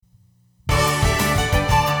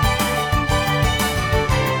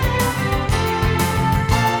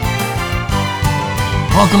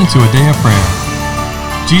Welcome to a day of prayer.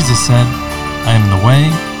 Jesus said, I am the way,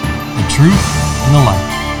 the truth, and the life.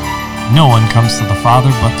 No one comes to the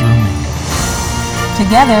Father but through me.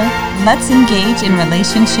 Together, let's engage in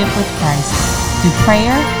relationship with Christ through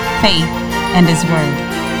prayer, faith, and His Word.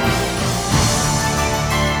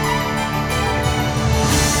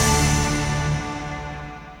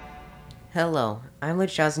 Hello, I'm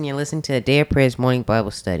Luke Johnson and you're listening to the Day of Prayer's morning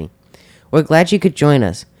Bible study. We're glad you could join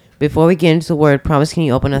us. Before we get into the Word, promise can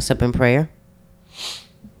you open us up in prayer?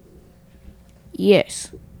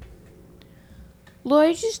 Yes. Lord,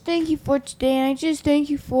 I just thank you for today, and I just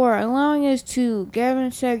thank you for allowing us to gather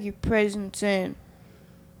inside your presence and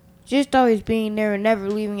just always being there and never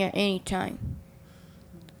leaving at any time.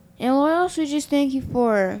 And Lord, I also just thank you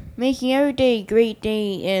for making every day a great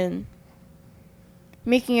day and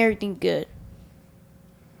making everything good.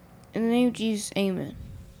 In the name of Jesus, amen.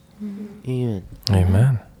 Amen.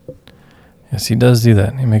 Amen. Yes, He does do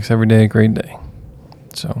that. He makes every day a great day.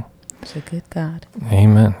 So, He's a good God.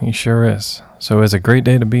 amen. He sure is. So it's a great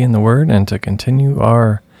day to be in the Word and to continue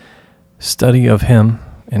our study of Him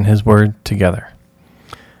and His Word together.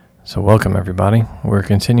 So welcome, everybody. We're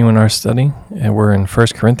continuing our study, and we're in 1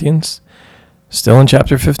 Corinthians, still in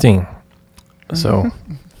chapter 15. So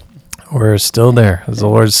we're still there, as the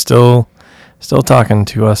Lord's still talking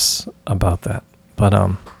to us about that. But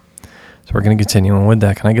so we're going to continue, and with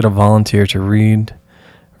that, can I get a volunteer to read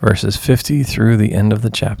verses 50 through the end of the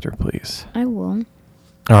chapter, please? I will.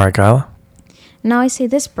 All right, Kyla. Now I say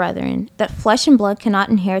this, brethren, that flesh and blood cannot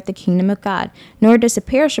inherit the kingdom of God, nor does the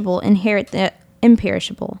perishable inherit the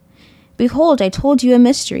imperishable. Behold, I tell you a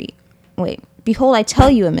mystery. We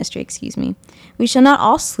shall not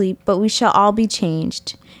all sleep, but we shall all be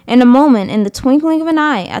changed. In a moment, in the twinkling of an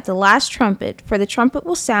eye, at the last trumpet, for the trumpet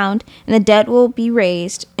will sound, and the dead will be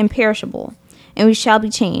raised imperishable, and we shall be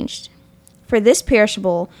changed. For this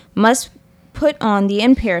perishable must put on the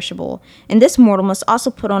imperishable, and this mortal must also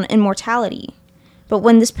put on immortality. But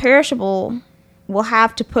when this perishable will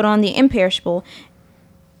have to put on the imperishable,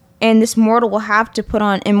 and this mortal will have to put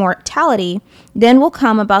on immortality, then will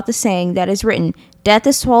come about the saying that is written, Death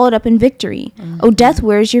is swallowed up in victory. O death,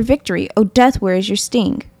 where is your victory? O death, where is your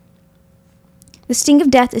sting? The sting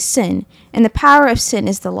of death is sin, and the power of sin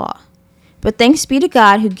is the law. But thanks be to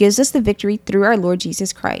God who gives us the victory through our Lord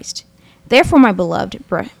Jesus Christ. Therefore, my beloved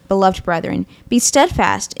brethren, be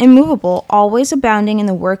steadfast, immovable, always abounding in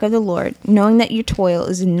the work of the Lord, knowing that your toil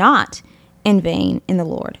is not in vain in the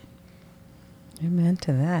Lord. Amen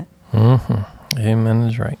to that. Mm-hmm. Amen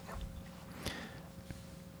is right.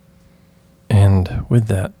 And with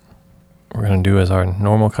that, we're going to do as our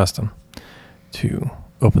normal custom to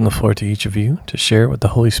open the floor to each of you to share what the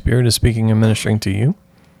Holy Spirit is speaking and ministering to you,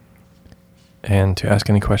 and to ask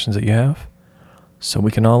any questions that you have, so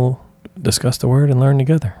we can all discuss the Word and learn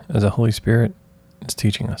together as the Holy Spirit is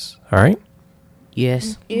teaching us. All right?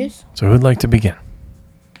 Yes. Yes. So who'd like to begin?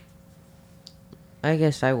 I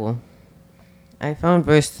guess I will. I found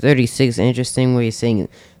verse 36 interesting where he's saying,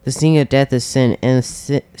 the sting of death is sin, and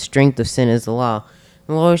the strength of sin is the law.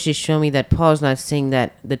 And the Lord just showed me that Paul's not saying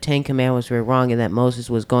that the 10 Commandments were wrong and that Moses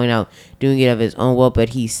was going out doing it of his own will, but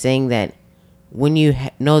he's saying that when you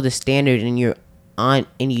know the standard and you're on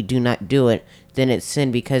and you do not do it, then it's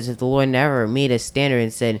sin. Because if the Lord never made a standard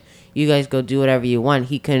and said, you guys go do whatever you want,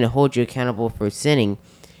 He couldn't hold you accountable for sinning.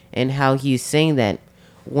 And how he's saying that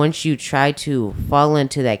once you try to fall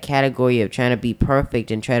into that category of trying to be perfect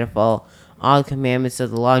and try to follow all the commandments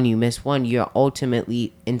of the law and you miss one, you're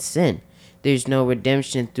ultimately in sin. There's no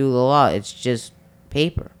redemption through the law. It's just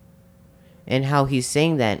paper. And how he's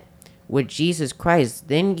saying that with Jesus Christ,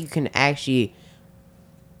 then you can actually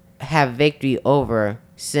have victory over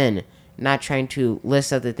sin, not trying to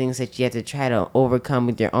list out the things that you have to try to overcome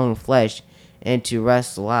with your own flesh and to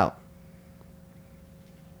wrestle out.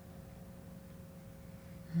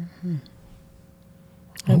 Mm-hmm.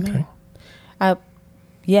 Okay.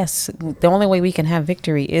 Yes, the only way we can have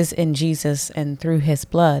victory is in Jesus and through His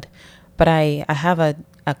blood. But I have a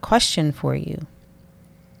question for you.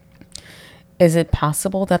 Is it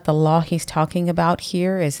possible that the law he's talking about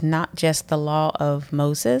here is not just the law of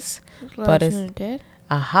Moses, but is death?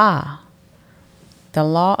 the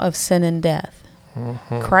law of sin and death?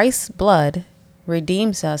 Mm-hmm. Christ's blood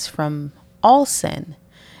redeems us from all sin,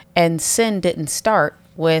 and sin didn't start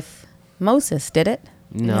with Moses, did it?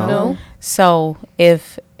 No. So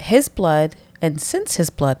if His blood, and since His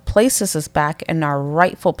blood places us back in our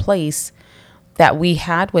rightful place that we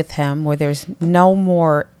had with Him, where there's no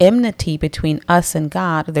more enmity between us and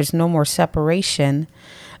God, there's no more separation,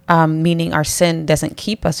 meaning our sin doesn't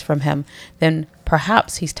keep us from Him, then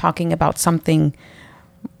perhaps He's talking about something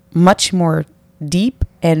much more deep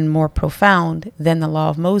and more profound than the law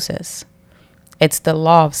of Moses. It's the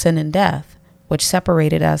law of sin and death, which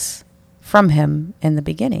separated us from him in the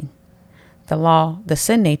beginning. The law, the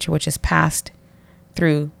sin nature, which is passed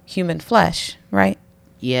through human flesh, right?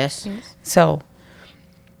 Yes. So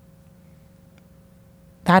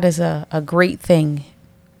that is a great thing.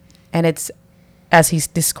 And it's, as he's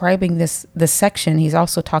describing this section, he's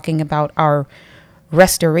also talking about our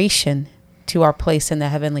restoration to our place in the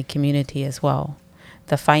heavenly community as well.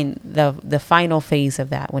 The final phase of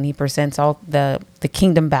that, when he presents all the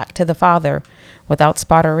kingdom back to the Father without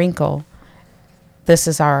spot or wrinkle. This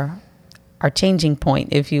is our changing point,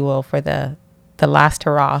 if you will, for the last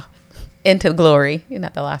hurrah into glory.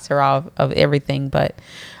 Not the last hurrah of everything, but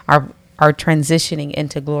our transitioning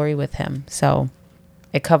into glory with him. So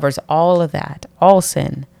it covers all of that, all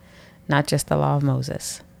sin, not just the law of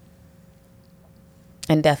Moses.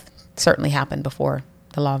 And death certainly happened before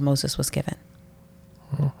the law of Moses was given.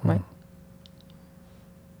 Mm-hmm. Right.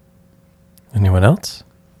 Anyone else?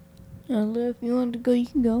 If you want to go, you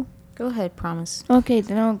can go. Go ahead, promise. Okay,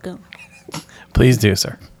 then I'll go. Please do,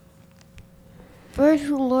 sir. First,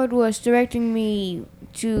 the Lord was directing me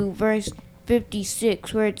to verse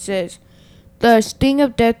 56, where it says, "The sting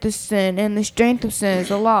of death is sin, and the strength of sin is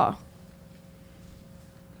the law."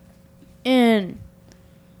 And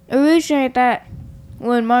originally, that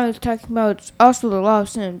when Mom was talking about, it's also the law of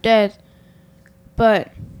sin and death.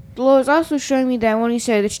 But the Lord is also showing me that when he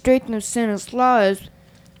said the strength of sin is law, is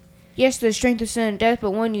yes, the strength of sin and death,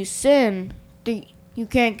 but when you sin, you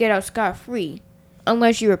can't get out scot-free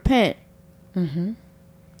unless you repent. Mm-hmm.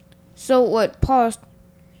 So what Paul's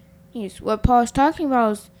talking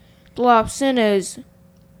about is the law of sin is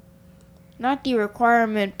not the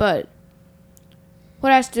requirement, but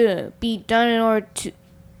what has to be done in order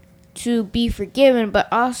to be forgiven. But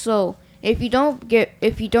also, if you don't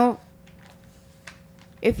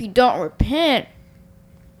repent,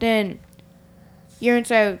 then you're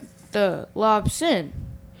inside the law of sin.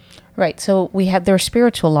 Right. So there are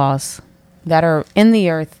spiritual laws that are in the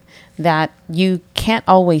earth that you can't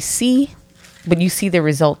always see, but you see the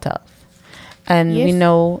result of. And Yes. we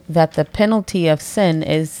know that the penalty of sin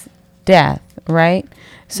is death, right?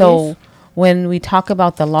 So Yes. when we talk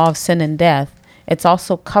about the law of sin and death, it's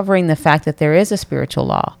also covering the fact that there is a spiritual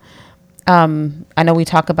law. I know we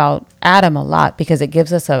talk about Adam a lot because it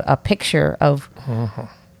gives us a picture of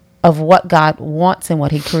what God wants and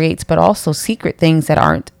what he creates, but also secret things that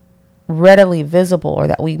aren't readily visible or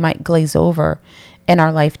that we might glaze over in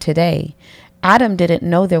our life today. Adam didn't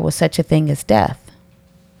know there was such a thing as death.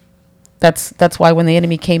 That's why when the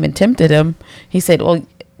enemy came and tempted him, he said, well,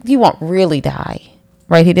 you won't really die,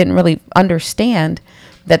 right? He didn't really understand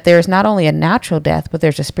that there's not only a natural death, but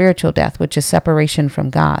there's a spiritual death, which is separation from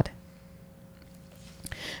God.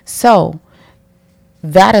 So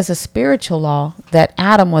that is a spiritual law that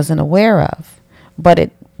Adam wasn't aware of, but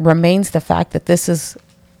it remains the fact that this is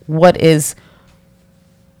what is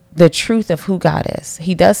the truth of who God is.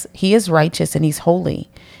 He is righteous and he's holy.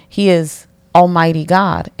 He is Almighty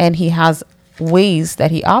God, and he has ways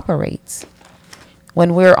that he operates.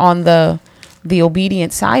 When we're on the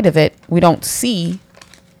obedient side of it, we don't see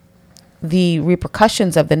the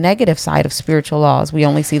repercussions of the negative side of spiritual laws. We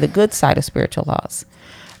only see the good side of spiritual laws.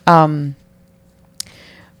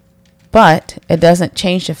 But it doesn't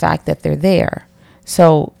change the fact that they're there.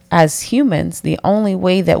 So as humans, the only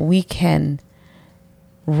way that we can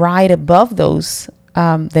ride above those,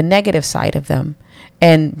 the negative side of them,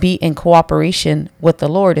 and be in cooperation with the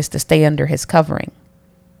Lord is to stay under his covering.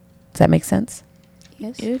 Does that make sense?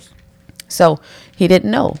 Yes. So he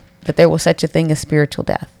didn't know that there was such a thing as spiritual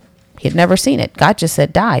death. He had never seen it. God just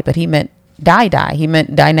said die, but he meant die. He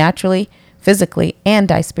meant die naturally, physically, and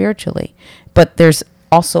die spiritually. But there's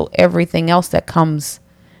also everything else that comes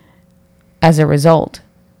as a result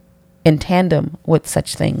in tandem with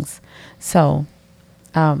such things. So,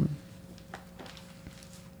 I'm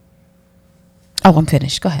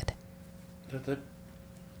finished. Go ahead.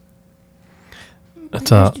 That's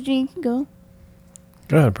Mr. Dean, you can go.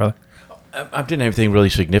 Go ahead, brother. I didn't have anything really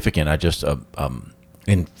significant. I just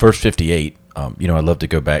in verse 58, I love to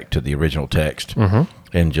go back to the original text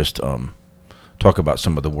and just talk about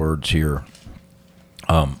some of the words here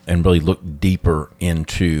and really look deeper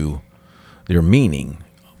into their meaning.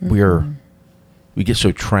 We get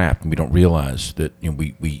so trapped and we don't realize that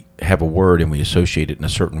we have a word and we associate it in a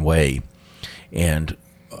certain way, and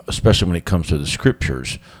especially when it comes to the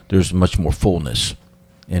scriptures, there's much more fullness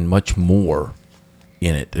and much more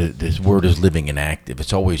in it. This word is living and active.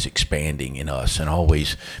 It's always expanding in us and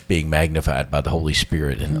always being magnified by the Holy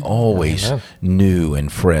Spirit and always Amen. new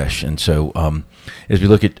and fresh. And so as we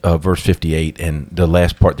look at verse 58 and the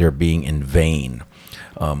last part there being in vain,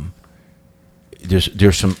 there's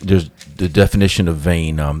the definition of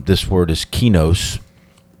vain. This word is kenos,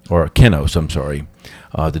 or kenos, I'm sorry.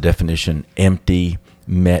 The definition: empty,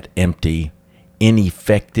 met empty,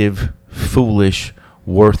 ineffective, foolish,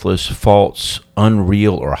 worthless, false,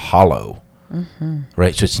 unreal, or hollow.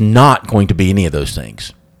 Right? So it's not going to be any of those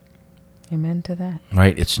things. Amen to that.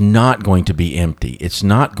 Right? It's not going to be empty. It's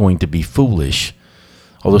not going to be foolish.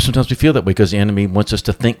 Although sometimes we feel that way because the enemy wants us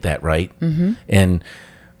to think that, right? And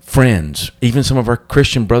friends, even some of our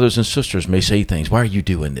Christian brothers and sisters may say things, why are you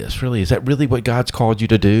doing this? Really? Is that really what God's called you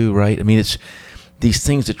to do, right? I mean, it's these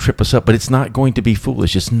things that trip us up, but it's not going to be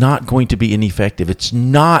foolish. It's not going to be ineffective. It's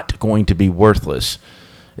not going to be worthless.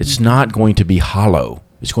 It's not going to be hollow.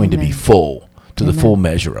 It's going to be full to the full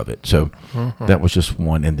measure of it. So that was just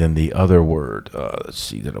one. And then the other word, let's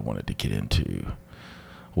see, that I wanted to get into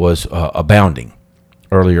was abounding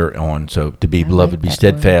earlier on. So to be beloved, be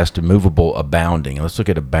steadfast, immovable, abounding. And let's look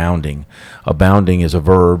at abounding. Abounding is a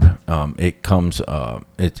verb. It comes,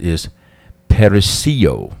 it is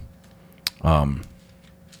perisio.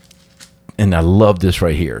 And I love this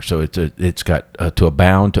right here. So it's got to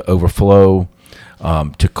abound, to overflow,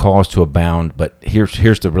 to cause to abound. But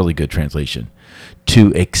here's the really good translation: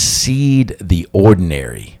 to exceed the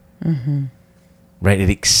ordinary. Right? It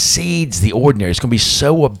exceeds the ordinary. It's going to be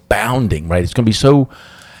so abounding, right? It's going to be so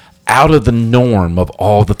out of the norm of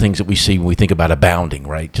all the things that we see when we think about abounding,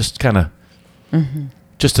 right? Just kind of,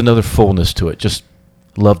 just another fullness to it. Just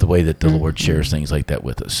love the way that the Lord shares things like that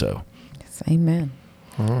with us. So, Yes, amen.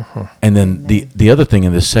 and then the other thing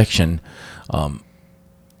in this section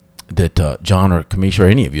that John or Kamisha or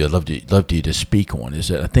any of you, I'd love you to speak on is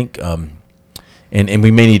that I think, and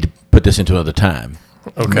we may need to put this into another time.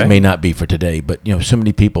 Okay. It may not be for today, but so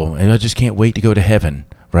many people, and I just can't wait to go to heaven,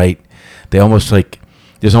 right? There's almost like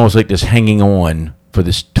this hanging on for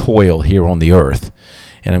this toil here on the earth,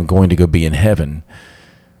 and I'm going to go be in heaven.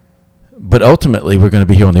 But ultimately, we're going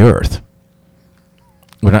to be here on the earth.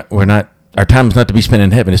 We're not. Our time is not to be spent in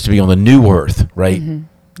heaven; it's to be on the new earth, right?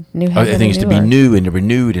 New I heaven think it's and to new be earth. new and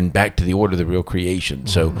renewed and back to the order of the real creation.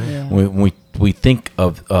 So when we think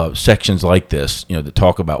of sections like this, that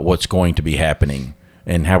talk about what's going to be happening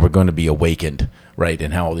and how we're going to be awakened, right,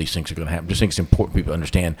 and how all these things are going to happen. Just think it's important people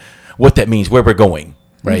understand what that means, where we're going,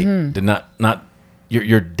 right? To not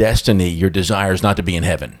your destiny, your desire is not to be in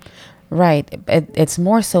heaven. Right. It's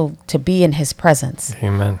more so to be in his presence.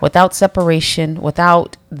 Amen. Without separation,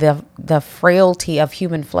 without the frailty of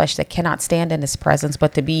human flesh that cannot stand in his presence,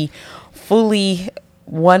 but to be fully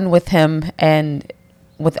one with him and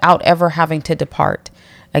without ever having to depart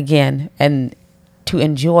again, and to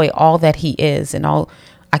enjoy all that he is and all.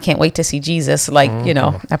 I can't wait to see Jesus. Like,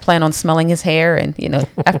 I plan on smelling his hair and,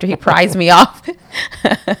 after he pries me off,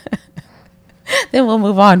 then we'll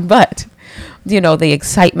move on. But, the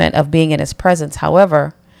excitement of being in his presence.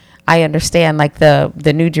 However, I understand like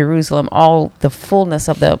the New Jerusalem, all the fullness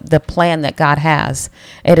of the plan that God has.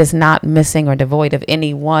 It is not missing or devoid of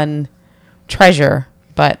any one treasure,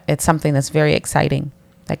 but it's something that's very exciting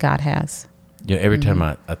that God has. Every time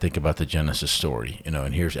I think about the Genesis story,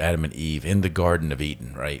 and here's Adam and Eve in the Garden of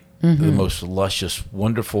Eden, right? The most luscious,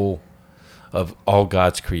 wonderful of all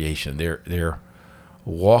God's creation. They're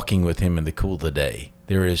walking with him in the cool of the day.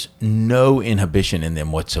 There is no inhibition in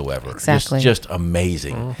them whatsoever. Exactly. It's just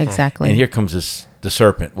amazing. Exactly. And here comes the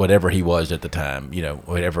serpent, whatever he was at the time,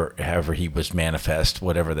 however he was manifest,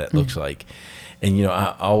 whatever that looks like. And,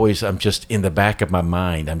 I'm just in the back of my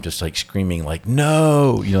mind, I'm just like screaming like,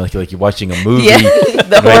 no, like you're watching a movie. Yeah,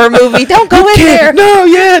 the horror movie. Don't go in there. No,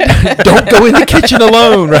 yeah. Don't go in the kitchen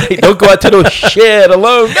alone, right? Don't go out to the shed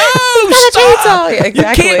alone. No, stop. Yeah,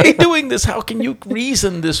 exactly. You can't be doing this. How can you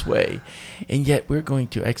reason this way? And yet we're going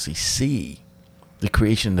to actually see the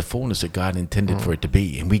creation and the fullness that God intended for it to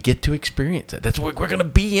be. And we get to experience it. That's what we're going to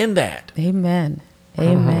be in that. Amen.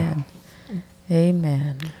 Amen.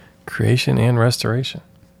 Amen. Creation and restoration.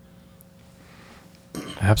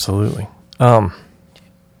 Absolutely. Those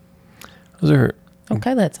are.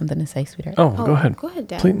 Okay, that's something to say, sweetheart. Oh, go ahead. Go ahead,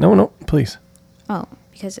 Dad. Please, no, please. Oh,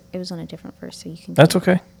 because it was on a different verse, so you can. That's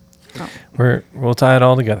okay. Oh. We'll tie it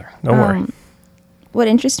all together. Don't worry. What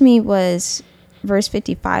interested me was verse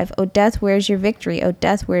 55. Oh, death, where's your victory? Oh,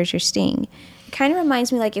 death, where's your sting? It kind of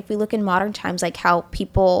reminds me, like, if we look in modern times, like how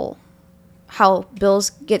bills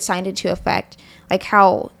get signed into effect, like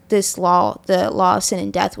how this law, the law of sin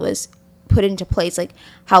and death, was put into place, like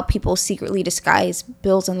how people secretly disguise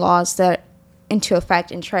bills and laws that into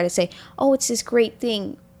effect and try to say, oh, it's this great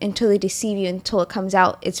thing, until they deceive you, until it comes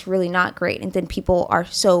out it's really not great, and then people are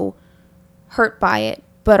so hurt by it.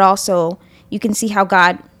 But also you can see how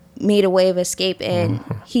God made a way of escape, and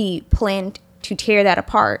he planned to tear that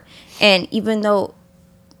apart. And even though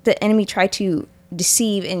the enemy tried to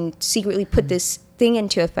deceive and secretly put this thing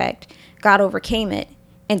into effect, God overcame it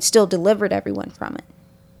and still delivered everyone from it.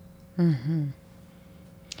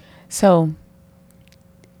 So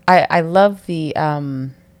I love the I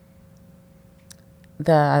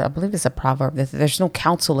believe it's a proverb that there's no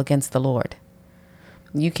counsel against the Lord.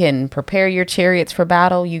 You can prepare your chariots for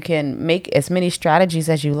battle. You can make as many strategies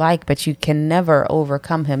as you like, but you can never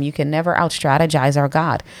overcome him. You can never out-strategize our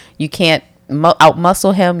God. You can't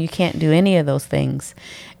out-muscle him. You can't do any of those things.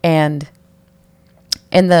 And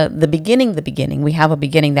in the beginning, we have a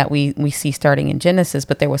beginning that we see starting in Genesis,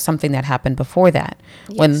 but there was something that happened before that.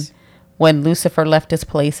 Yes. When Lucifer left his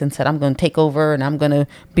place and said, I'm going to take over and I'm going to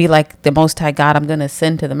be like the Most High God. I'm going to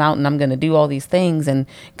ascend to the mountain. I'm going to do all these things. And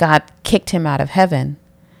God kicked him out of heaven.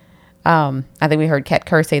 I think we heard Kat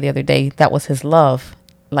Kerr say the other day, that was his love,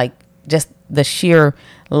 like just the sheer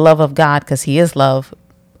love of God, because he is love,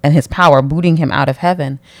 and his power booting him out of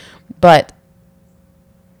heaven. But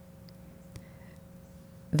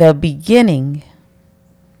the beginning,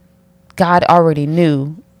 God already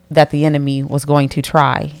knew that the enemy was going to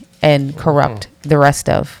try and corrupt the rest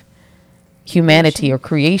of humanity or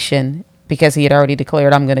creation, because he had already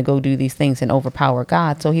declared, I'm going to go do these things and overpower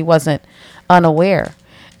God. So he wasn't unaware.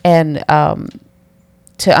 And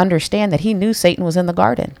to understand that he knew Satan was in the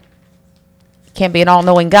garden. You can't be an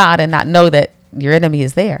all-knowing God and not know that your enemy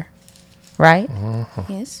is there, right?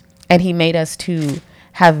 Yes. And he made us to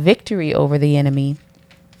have victory over the enemy.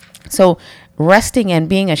 So resting and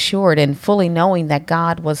being assured and fully knowing that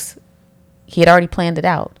he had already planned it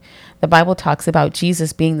out. The Bible talks about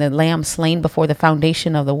Jesus being the lamb slain before the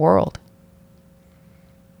foundation of the world.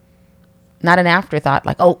 Not an afterthought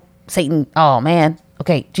like, oh, Satan, oh man,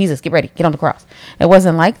 okay, Jesus, get ready, get on the cross. It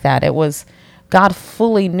wasn't like that. It was God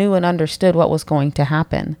fully knew and understood what was going to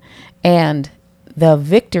happen. And the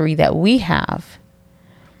victory that we have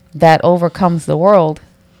that overcomes the world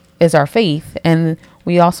is our faith. And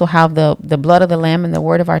we also have the blood of the Lamb and the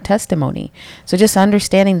word of our testimony. So just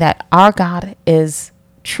understanding that our God is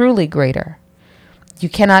truly greater. You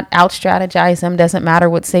cannot out-strategize him. Doesn't matter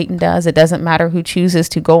what Satan does. It doesn't matter who chooses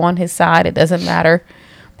to go on his side. It doesn't matter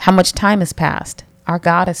how much time has passed. Our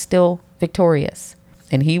God is still victorious,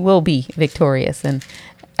 and he will be victorious. And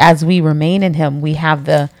as we remain in him, we have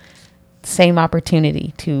the same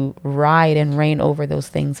opportunity to ride and reign over those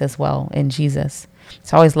things as well in Jesus.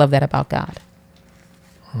 So I always love that about God.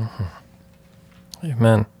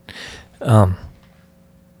 Amen.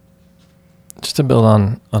 Just to build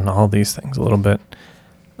on all these things a little bit,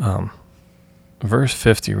 verse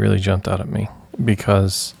 50 really jumped out at me,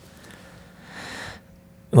 because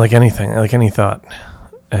like anything, like any thought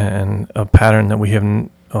and a pattern that we haven't,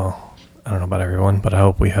 I don't know about everyone, but I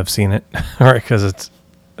hope we have seen it, right? Because it's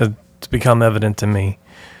become evident to me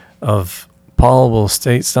of Paul will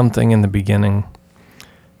state something in the beginning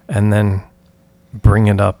and then bring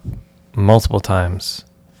it up multiple times,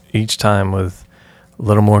 each time with a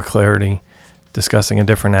little more clarity, discussing a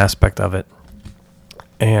different aspect of it,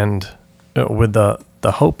 and with the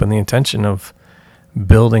hope and the intention of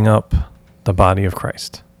building up the body of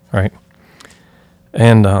Christ, right?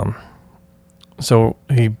 And so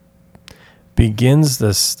he begins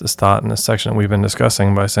this thought in this section that we've been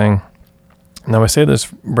discussing by saying, now I say this,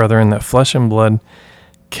 brethren, that flesh and blood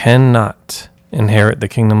cannot inherit the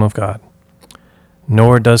kingdom of God,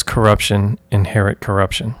 nor does corruption inherit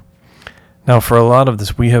corruption. Now, for a lot of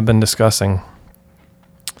this, we have been discussing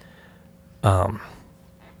the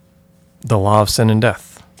law of sin and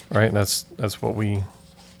death, right? That's what we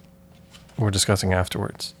were discussing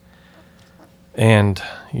afterwards. And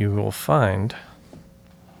you will find,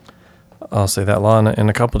 I'll say that law in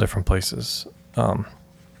a couple different places.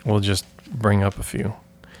 We'll just bring up a few.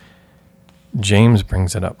 James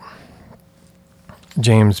brings it up.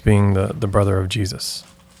 James being the brother of Jesus.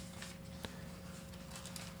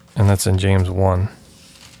 And that's in James 1.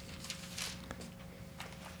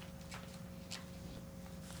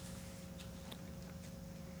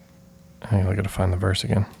 I gotta find the verse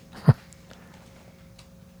again.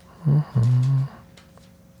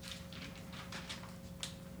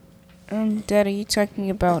 Dad, are you talking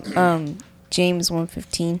about James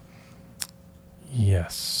 1:15?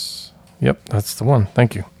 Yes. Yep, that's the one.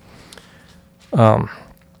 Thank you.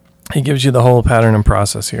 He gives you the whole pattern and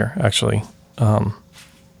process here, actually. In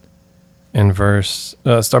begins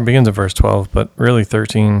at verse 12, but really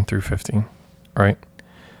 13 through 15, right?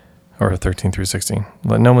 or 13 through 16.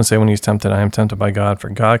 Let no one say when he's tempted, I am tempted by God, for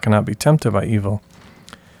God cannot be tempted by evil,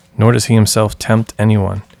 nor does he himself tempt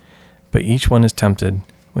anyone. But each one is tempted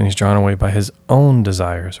when he's drawn away by his own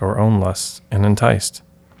desires or own lusts and enticed.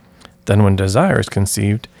 Then when desire is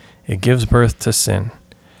conceived, it gives birth to sin.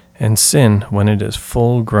 And sin, when it is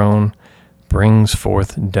full grown, brings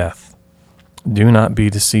forth death. Do not be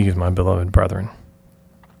deceived, my beloved brethren.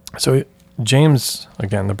 So James,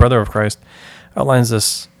 again, the brother of Christ, outlines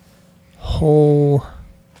this whole,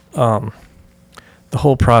 the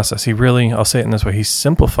whole process. He really, I'll say it in this way, he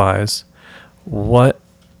simplifies what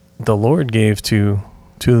the Lord gave to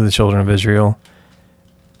the children of Israel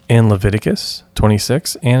in Leviticus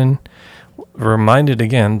 26, and reminded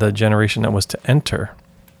again the generation that was to enter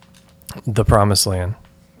the promised land,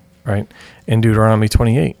 right, in Deuteronomy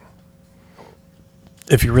 28.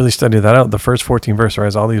 If you really study that out, the first 14 verses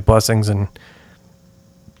has all these blessings and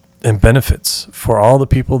benefits for all the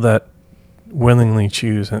people that willingly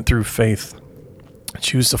choose and through faith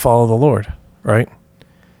choose to follow the Lord, right?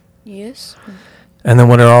 Yes. And then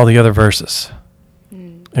what are all the other verses?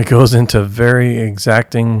 It goes into very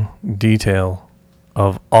exacting detail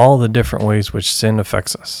of all the different ways which sin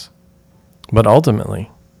affects us. But ultimately,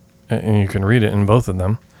 and you can read it in both of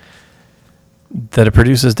them, that it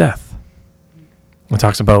produces death. It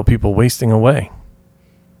talks about people wasting away,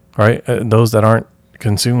 right? Those that aren't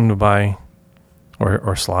consumed by,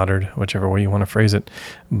 or slaughtered, whichever way you want to phrase it,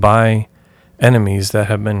 by enemies that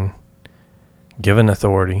have been given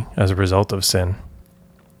authority as a result of sin.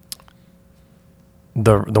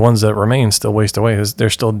 The ones that remain still waste away.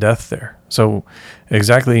 There's still death there. So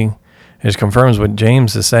exactly, it confirms what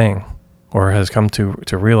James is saying, or has come to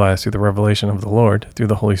realize through the revelation of the Lord, through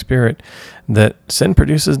the Holy Spirit, that sin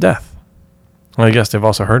produces death. Well, I guess they've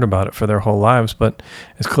also heard about it for their whole lives, but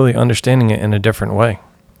it's clearly understanding it in a different way.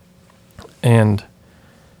 And,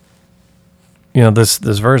 this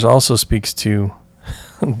verse also speaks to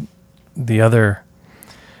the other,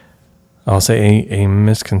 I'll say a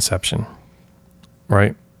misconception,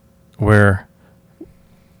 right? Where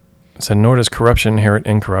it said, nor does corruption inherit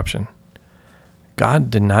incorruption. God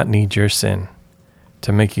did not need your sin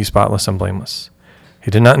to make you spotless and blameless. He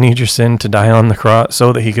did not need your sin to die on the cross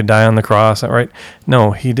so that he could die on the cross, right?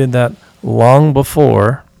 No, he did that long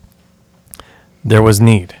before there was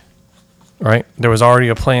need, right? There was already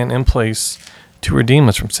a plan in place to redeem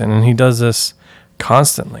us from sin, and he does this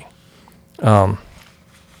constantly. He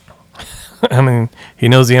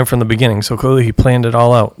knows the end from the beginning, so clearly he planned it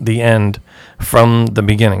all out, the end from the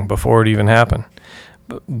beginning, before it even happened.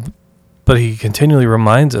 But he continually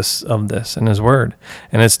reminds us of this in his word,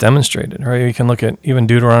 and it's demonstrated, right? You can look at even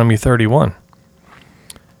Deuteronomy 31.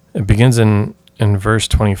 It begins in verse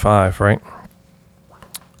 25, right?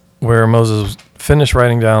 Where Moses finished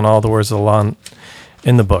writing down all the words of the law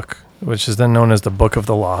in the book, which is then known as the book of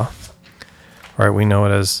the law, right? We know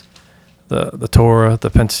it as the Torah, the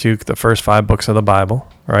Pentateuch, the first 5 books of the Bible,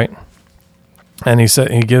 right? And he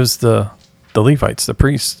gives the Levites, the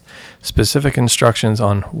priests, specific instructions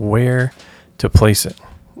on where to place it,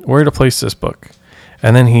 where to place this book.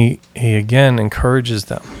 And then he again encourages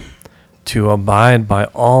them to abide by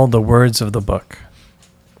all the words of the book,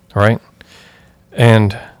 right?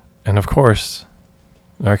 And of course,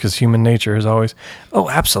 because human nature is always, oh,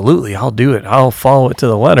 absolutely, I'll do it. I'll follow it to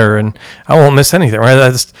the letter, and I won't miss anything, right?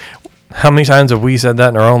 That's how many times have we said that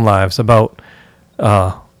in our own lives about,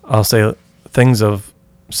 I'll say, things of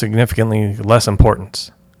significantly less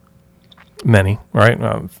importance? Many,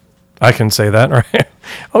 right? I can say that, right?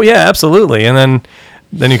 Oh yeah, absolutely. And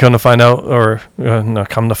then you come to find out, or not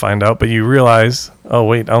come to find out, but you realize, oh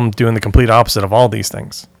wait, I'm doing the complete opposite of all these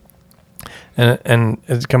things. And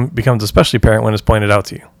it becomes especially apparent when it's pointed out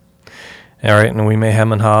to you. All right, and we may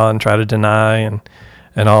hem and haw and try to deny and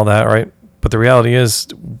all that, right? But the reality is,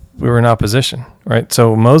 we were in opposition, right?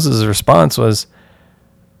 So Moses' response was,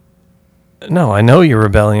 no, I know your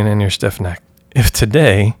rebellion and your stiff neck. If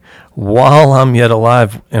today, while I'm yet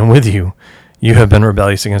alive and with you, you have been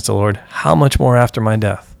rebellious against the Lord, how much more after my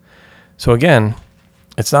death? So again,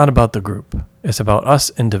 it's not about the group. It's about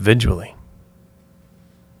us individually.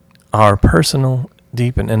 Our personal,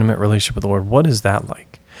 deep and intimate relationship with the Lord. What is that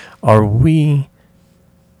like? Are we,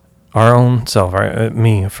 our own self,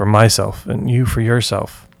 me for myself and you for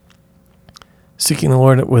yourself, seeking the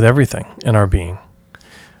Lord with everything in our being?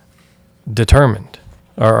 Determined,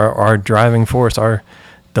 our driving force, our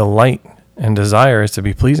delight and desire is to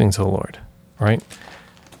be pleasing to the Lord, right?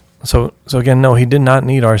 So again, no, he did not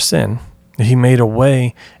need our sin. He made a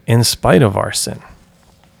way in spite of our sin,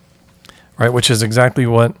 right? Which is exactly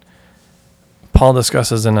what Paul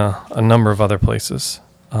discusses in a number of other places.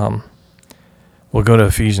 We'll go to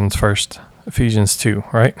Ephesians first. Ephesians 2,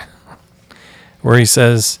 right? Where he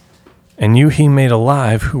says, "And you he made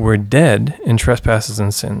alive who were dead in trespasses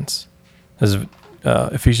and sins." This is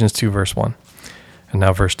Ephesians 2, verse 1. And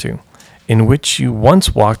now verse 2. "In which you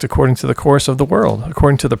once walked according to the course of the world,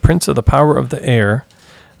 according to the prince of the power of the air,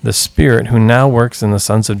 the spirit who now works in the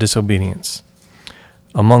sons of disobedience,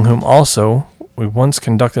 among whom also we once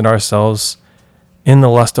conducted ourselves in the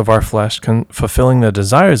lust of our flesh, fulfilling the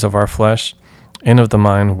desires of our flesh and of the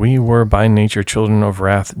mind. We were by nature children of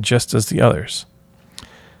wrath, just as the others."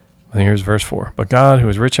 And here's verse 4. "But God, who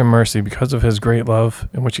is rich in mercy, because of his great love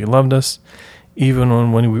in which he loved us,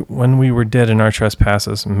 even when we were dead in our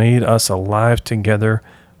trespasses, made us alive together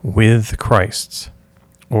with Christ."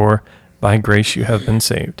 Or, "By grace you have been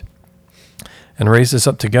saved. And raised us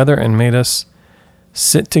up together and made us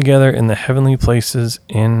sit together in the heavenly places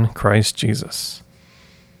in Christ Jesus."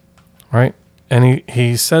 Right? And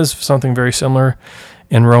he says something very similar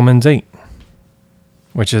in Romans 8,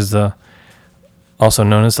 which is also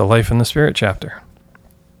known as the Life in the Spirit chapter,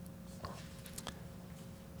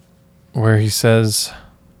 where he says,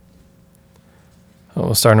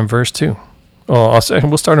 we'll start in verse 2. We'll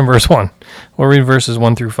start in verse 1. We'll read verses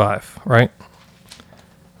 1 through 5, right?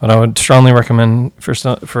 But I would strongly recommend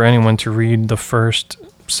for anyone to read the first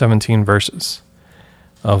 17 verses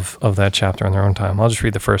of that chapter on their own time. I'll just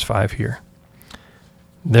read the first 5 here.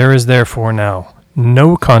 "There is therefore now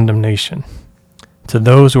no condemnation to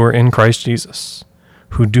those who are in Christ Jesus,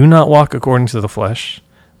 who do not walk according to the flesh,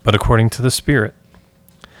 but according to the Spirit.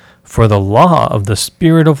 For the law of the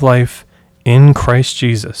Spirit of life in Christ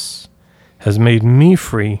Jesus has made me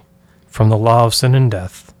free from the law of sin and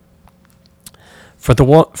death. For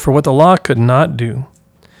what the law could not do,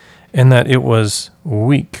 in that it was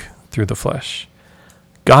weak through the flesh,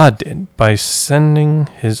 God did by sending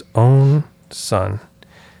his own Son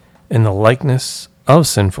in the likeness of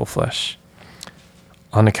sinful flesh.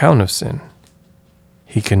 On account of sin,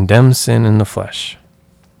 he condemned sin in the flesh,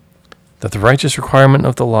 that the righteous requirement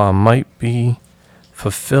of the law might be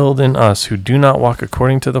fulfilled in us who do not walk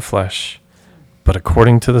according to the flesh, but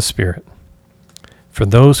according to the Spirit. For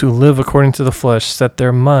those who live according to the flesh set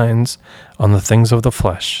their minds on the things of the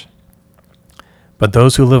flesh, but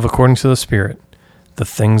those who live according to the Spirit, the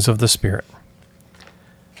things of the Spirit."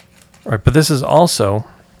 All right, but this is also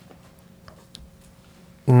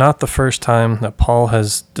not the first time that Paul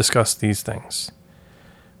has discussed these things,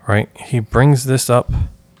 right? He brings this up,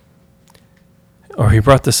 or he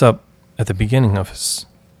brought this up at the beginning of his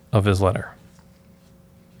letter,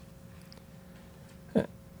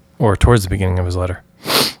 or towards the beginning of his letter,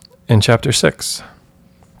 in chapter 6,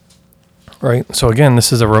 right? So again,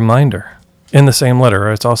 this is a reminder in the same letter.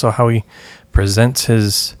 Right? It's also how he presents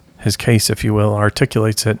his case, if you will,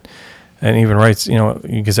 articulates it, and even writes, you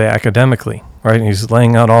can say academically, right? And he's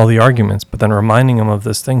laying out all the arguments, but then reminding him of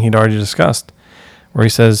this thing he'd already discussed, where he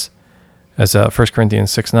says, as 1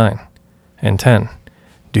 Corinthians 6:9 and 10,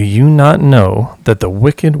 "Do you not know that the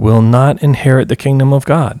wicked will not inherit the kingdom of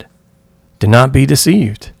God? Do not be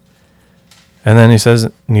deceived." And then he says,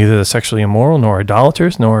 "Neither the sexually immoral, nor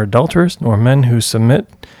idolaters, nor adulterers, nor men who submit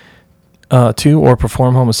to or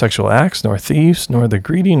perform homosexual acts, nor thieves, nor the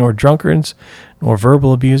greedy, nor drunkards, nor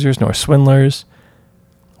verbal abusers, nor swindlers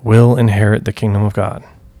will inherit the kingdom of God."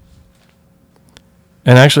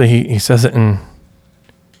 And actually, he says it he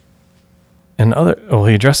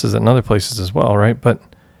addresses it in other places as well, right? But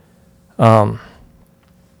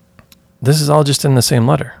this is all just in the same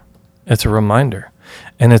letter. It's a reminder.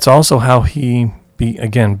 And it's also how he,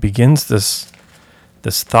 begins this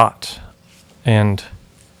thought and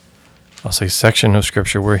I'll say section of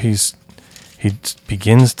Scripture where he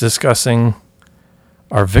begins discussing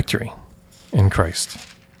our victory in Christ,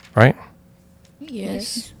 right?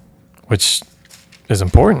 Yes. Which is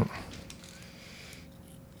important.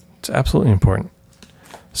 It's absolutely important.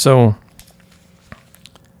 So,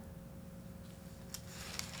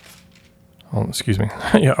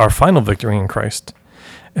 our final victory in Christ.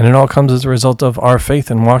 And it all comes as a result of our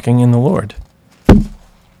faith and walking in the Lord.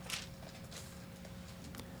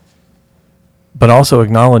 But also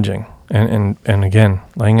acknowledging and again,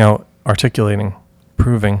 laying out, articulating,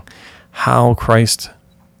 proving how Christ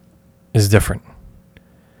is different.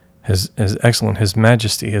 His excellent, his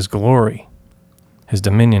majesty, his glory, his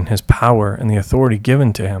dominion, his power, and the authority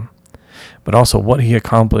given to him. But also what he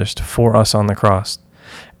accomplished for us on the cross,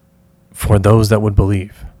 for those that would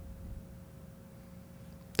believe.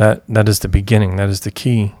 That is the beginning. That is the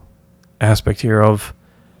key aspect here of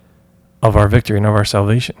our victory and of our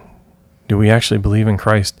salvation. Do we actually believe in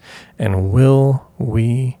Christ? And will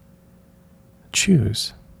we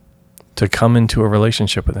choose to come into a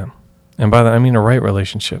relationship with him? And by that, I mean a right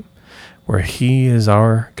relationship where he is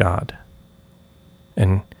our God.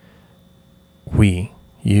 And we,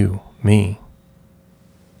 you, me,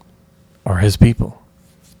 are his people.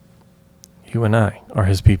 You and I are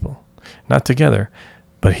his people. Not together,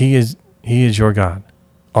 but he is your God,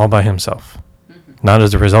 all by himself. Not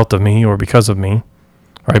as a result of me or because of me,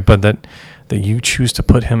 right? But that you choose to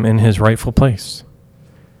put him in his rightful place.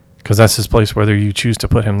 Because that's his place whether you choose to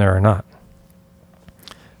put him there or not.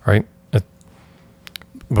 Right?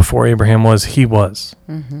 Before Abraham was, he was.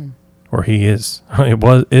 Or he is. It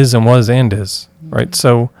was, is, and was, and is. Right?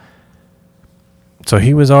 So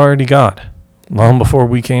he was already God long before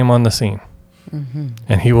we came on the scene.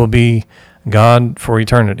 And he will be God for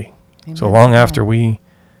eternity. Amen. So long after we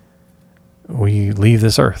leave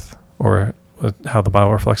this earth, or how the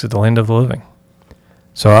Bible reflects it, the land of the living.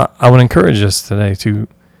 So I would encourage us today to,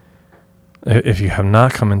 if you have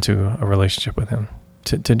not come into a relationship with him,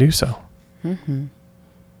 to do so.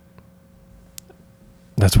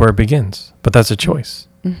 That's where it begins. But that's a choice.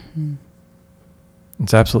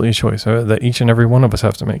 It's absolutely a choice that each and every one of us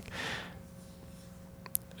have to make.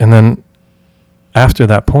 And then after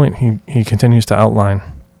that point, he continues to outline,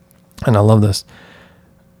 and I love this,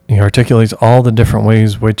 he articulates all the different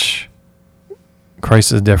ways which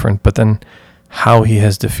Christ is different, but then how he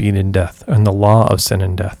has defeated death and the law of sin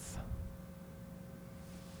and death.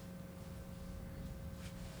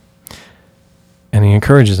 And he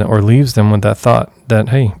encourages them, or leaves them with that thought that,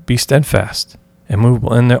 hey, be steadfast,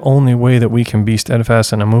 immovable. And the only way that we can be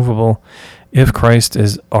steadfast and immovable, if Christ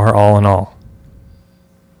is our all in all,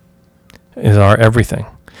 is our everything,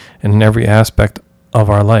 and in every aspect of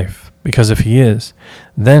our life. Because if he is,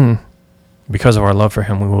 then because of our love for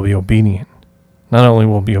him, we will be obedient. Not only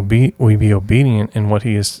will we be obedient in what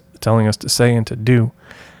he is telling us to say and to do,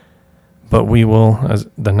 but we will, as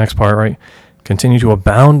the next part, right, continue to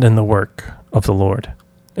abound in the work of the Lord,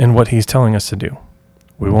 in what he's telling us to do.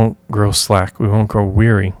 We won't grow slack. We won't grow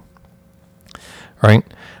weary. Right?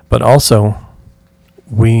 But also,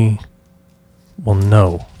 we will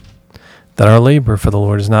know that our labor for the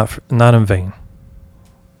Lord is not in vain.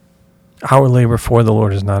 Our labor for the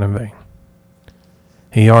Lord is not in vain.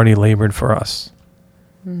 He already labored for us.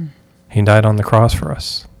 He died on the cross for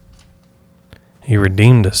us. He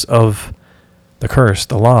redeemed us of the curse,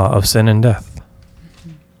 the law of sin and death.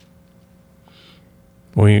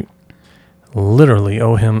 We literally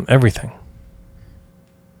owe him everything.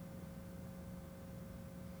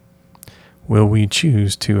 Will we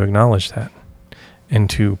choose to acknowledge that and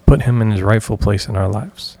to put him in his rightful place in our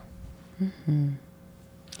lives?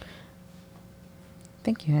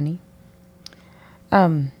 Thank you, honey.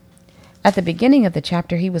 At the beginning of the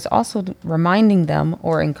chapter, he was also reminding them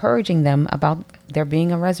or encouraging them about there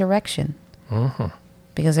being a resurrection.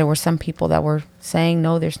 Because there were some people that were saying,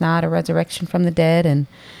 no, there's not a resurrection from the dead, and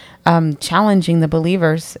challenging the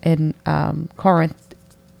believers in Corinth,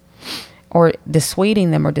 or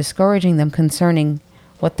dissuading them or discouraging them concerning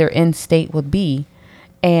what their end state would be.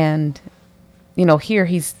 And, here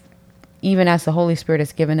he's, even as the Holy Spirit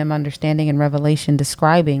has given him understanding and revelation,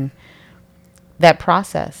 describing that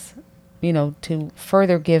process, to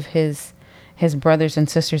further give his brothers and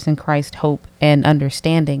sisters in Christ hope and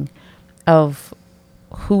understanding of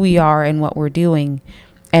who we are and what we're doing,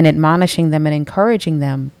 and admonishing them and encouraging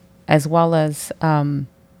them, as well as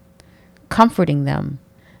comforting them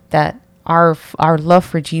that our love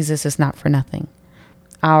for Jesus is not for nothing.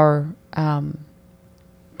 Our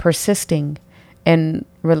persisting in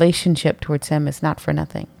relationship towards him is not for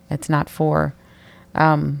nothing. It's not for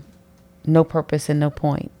no purpose and no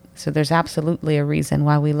point. So there's absolutely a reason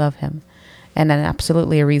why we love him, and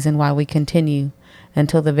absolutely a reason why we continue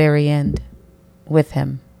until the very end with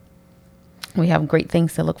him. We have great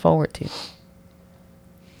things to look forward to.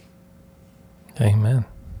 Amen.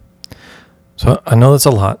 So I know that's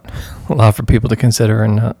a lot for people to consider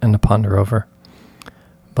and to ponder over.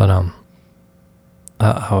 But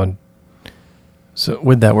so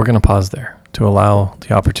with that, we're going to pause there to allow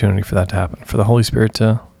the opportunity for that to happen, for the Holy Spirit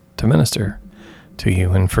to minister to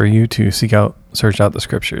you, and for you to search out the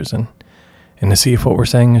scriptures and to see if what we're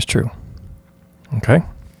saying is true. Okay?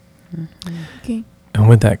 Okay. And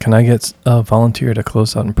with that, can I get a volunteer to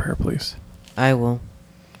close out in prayer, please? I will.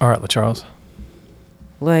 All right, LaCharles.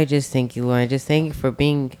 Lord, I just thank you, Lord. I just thank you for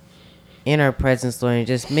being in our presence, Lord, and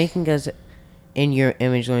just making us in your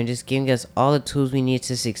image, Lord, and just giving us all the tools we need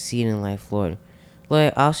to succeed in life, Lord.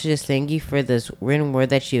 Lord, I also just thank you for this written word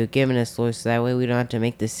that you have given us, Lord, so that way we don't have to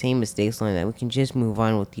make the same mistakes, Lord, that we can just move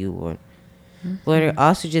on with you, Lord. Lord, I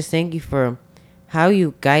also just thank you for how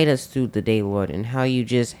you guide us through the day, Lord, and how you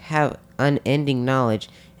just have unending knowledge,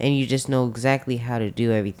 and you just know exactly how to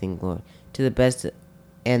do everything, Lord, to the best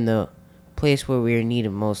and the place where we are needed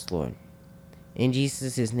most, Lord. In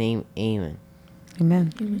Jesus' name, amen.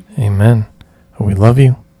 Amen. Amen. We love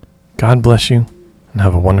you. God bless you, and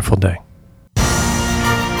have a wonderful day.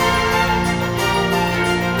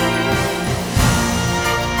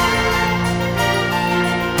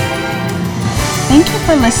 Thank you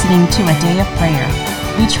for listening to A Day of Prayer.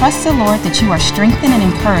 We trust the Lord that you are strengthened and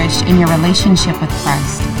encouraged in your relationship with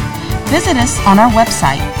Christ. Visit us on our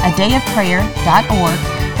website, adayofprayer.org,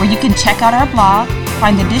 where you can check out our blog,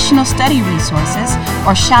 find additional study resources,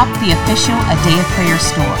 or shop the official A Day of Prayer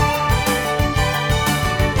store.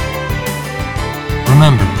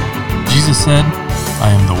 Remember, Jesus said,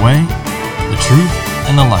 I am the way, the truth,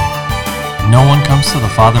 and the life. No one comes to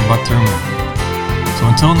the Father but through me.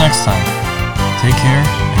 So until next time, take care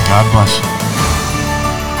and God bless you.